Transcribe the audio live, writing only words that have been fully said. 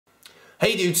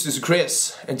Hey dudes, this is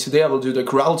Chris, and today I will do the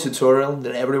Growl tutorial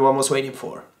that everyone was waiting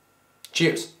for.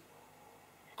 Cheers!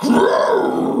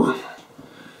 Growl!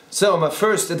 So my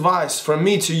first advice from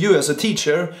me to you as a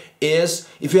teacher is,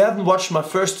 if you haven't watched my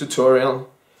first tutorial,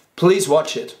 please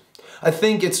watch it. I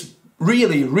think it's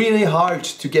really hard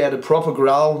to get a proper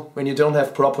growl when you don't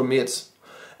have proper mids.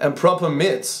 And proper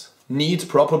mids need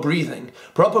proper breathing.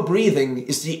 Proper breathing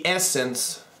is the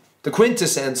essence, the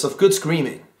quintessence of good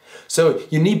screaming. So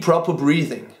you need proper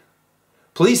breathing.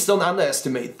 Please don't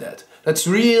underestimate that. That's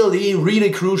really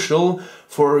crucial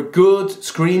for good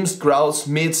screams, growls,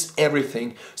 mids,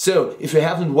 everything. So if you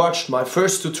haven't watched my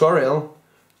first tutorial,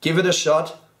 give it a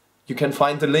shot. You can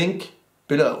find the link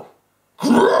below.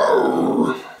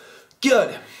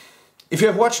 Good. If you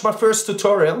have watched my first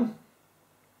tutorial,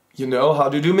 you know how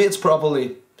to do mids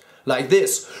properly. Like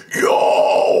this.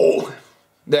 Yo!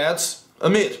 That's a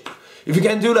mid. If you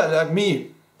can do that like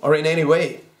me, or in any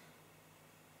way,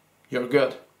 you're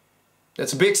good.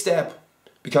 That's a big step,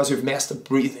 because you've mastered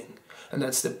breathing, and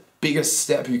that's the biggest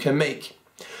step you can make.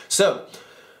 So,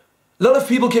 a lot of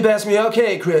people keep asking me,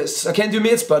 okay Chris, I can't do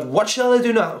mids, but what shall I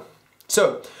do now?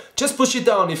 So, just push it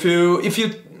down. If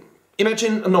you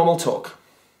imagine a normal talk,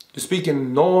 you speak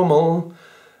in normal,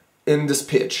 in this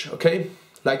pitch, okay?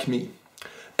 Like me.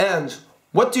 And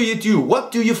what do you do?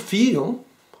 What do you feel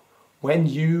when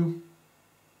you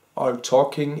are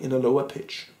talking in a lower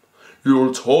pitch?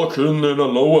 You're talking in a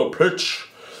lower pitch.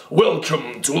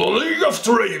 Welcome to the League of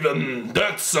Draven.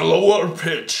 That's a lower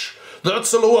pitch.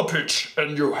 That's a lower pitch,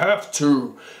 and you have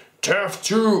to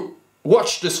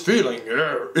watch this feeling,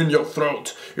 yeah, in your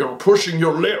throat. You're pushing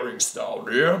your larynx down,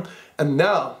 yeah. And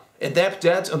now adapt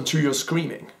that onto your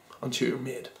screaming, onto your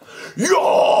mid. Yo!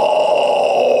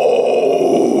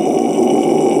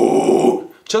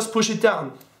 Just push it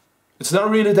down. It's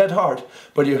not really that hard,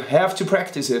 but you have to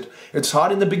practice it. It's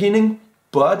hard in the beginning,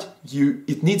 but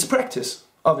it needs practice.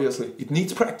 Obviously, it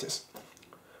needs practice.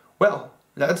 Well,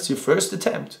 that's your first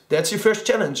attempt. That's your first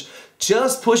challenge.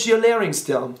 Just push your larynx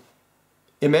down.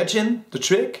 Imagine the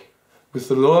trick with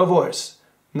the lower voice.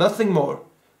 Nothing more.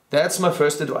 That's my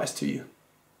first advice to you.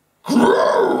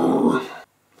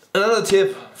 Another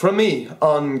tip from me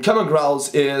on common growls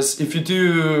is if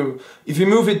you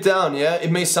move it down, yeah,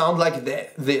 it may sound like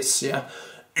this, yeah.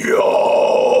 Yo!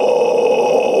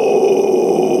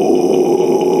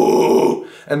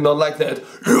 And not like that.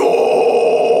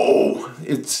 Yo!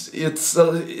 It's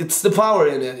the power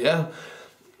in it, yeah.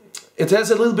 It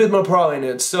has a little bit more power in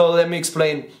it. So let me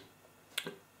explain.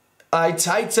 I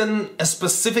tighten a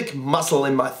specific muscle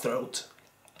in my throat.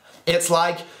 It's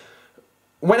like,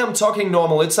 when I'm talking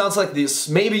normal, it sounds like this.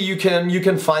 Maybe you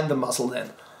can find the muscle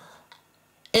then.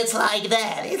 It's like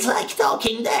that. It's like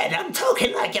talking dead. I'm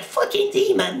talking like a fucking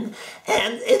demon.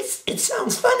 And it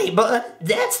sounds funny, but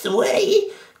that's the way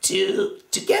to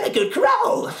get a good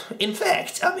growl. In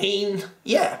fact, I mean,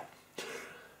 yeah.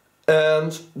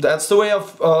 And that's the way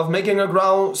of making a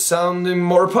growl sounding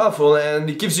more powerful, and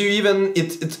it gives you even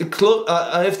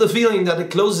I have the feeling that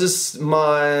it closes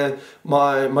my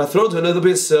throat a little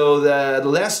bit so that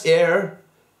less air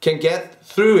can get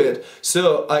through it.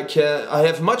 So I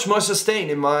have much more sustain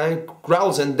in my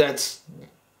growls, and that's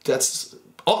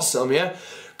awesome, yeah.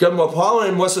 Got more power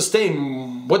and more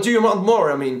sustain. What do you want more?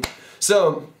 I mean,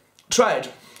 so try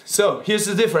it. So here's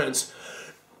the difference.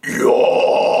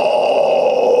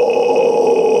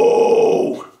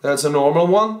 That's a normal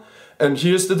one, and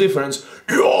here's the difference.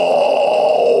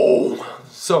 Yo!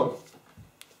 So,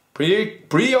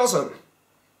 pretty awesome.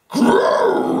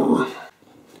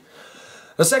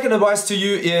 The second advice to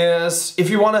you is, if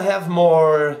you want to have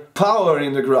more power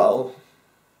in the growl,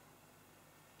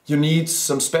 you need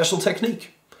some special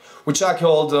technique, which I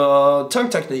call the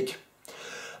tongue technique.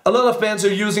 A lot of bands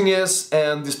are using this,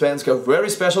 and these bands got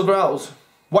very special growls.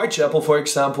 Whitechapel, for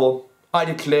example, I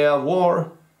Declare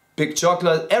War, Big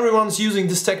Chocolate, everyone's using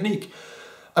this technique.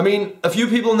 I mean, a few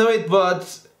people know it,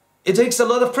 but it takes a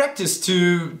lot of practice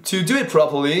to do it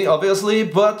properly, obviously,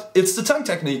 but it's the tongue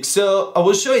technique, so I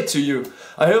will show it to you.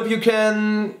 I hope you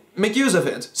can make use of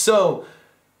it. So,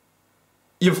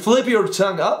 you flip your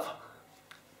tongue up.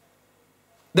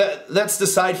 That's the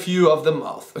side view of the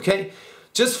mouth, okay?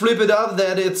 Just flip it up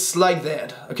that it's like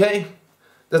that, okay?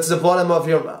 That's the bottom of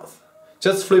your mouth.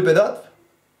 Just flip it up,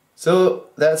 so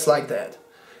that's like that.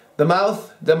 The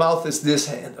mouth is this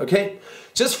hand, okay?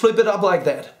 Just flip it up like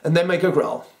that, and then make a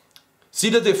growl. See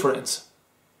the difference?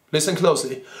 Listen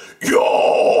closely.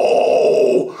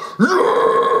 Yo!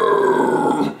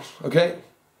 Yeah! Okay?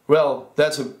 Well,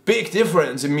 that's a big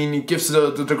difference. I mean, it gives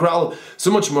the growl so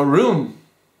much more room.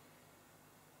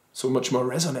 So much more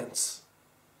resonance.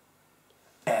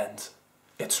 And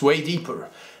It's way deeper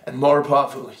and more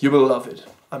powerful. You will love it,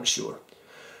 I'm sure.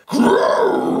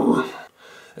 Growl.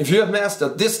 If you have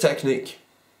mastered this technique,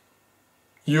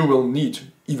 you will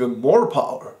need even more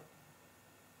power.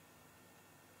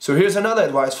 So here's another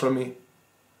advice from me.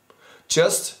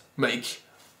 Just make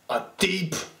a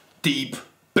deep, deep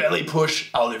belly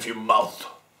push out of your mouth.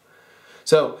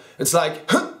 So it's like,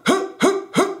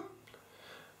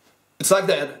 it's like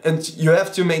that, and you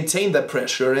have to maintain that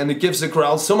pressure, and it gives the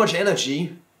growl so much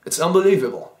energy, it's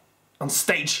unbelievable. On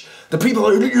stage, the people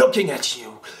are looking at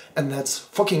you, and that's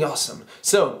fucking awesome.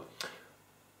 So,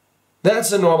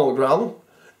 that's a normal growl.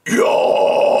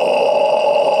 Yo!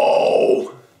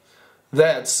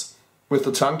 That's with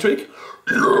the tongue trick.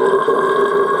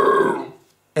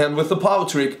 And with the power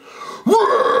trick.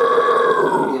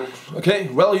 Okay,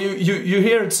 well you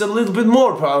hear it's a little bit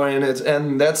more power in it,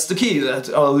 and that's the key. That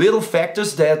are little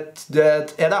factors that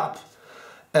add up.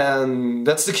 And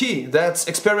that's the key. That's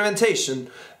experimentation.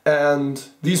 And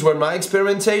these were my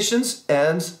experimentations,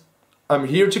 and I'm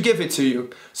here to give it to you.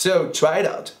 So try it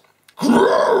out.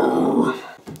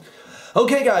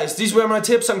 Okay guys, these were my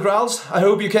tips on growls. I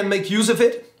hope you can make use of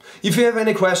it. If you have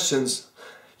any questions,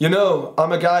 you know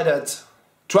I'm a guy that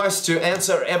tries to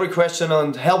answer every question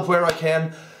and help where I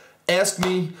can. Ask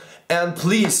me, and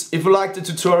please, if you like the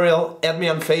tutorial, add me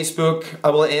on Facebook. I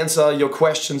will answer your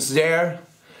questions there.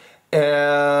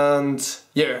 And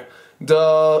yeah,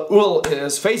 the URL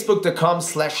is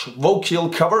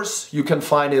facebook.com/vocalcovers. You can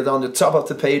find it on the top of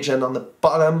the page and on the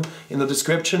bottom in the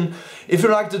description. If you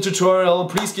like the tutorial,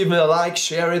 please give me a like,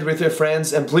 share it with your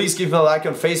friends, and please give me a like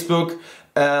on Facebook.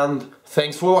 And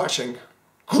thanks for watching.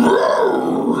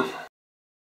 Growl.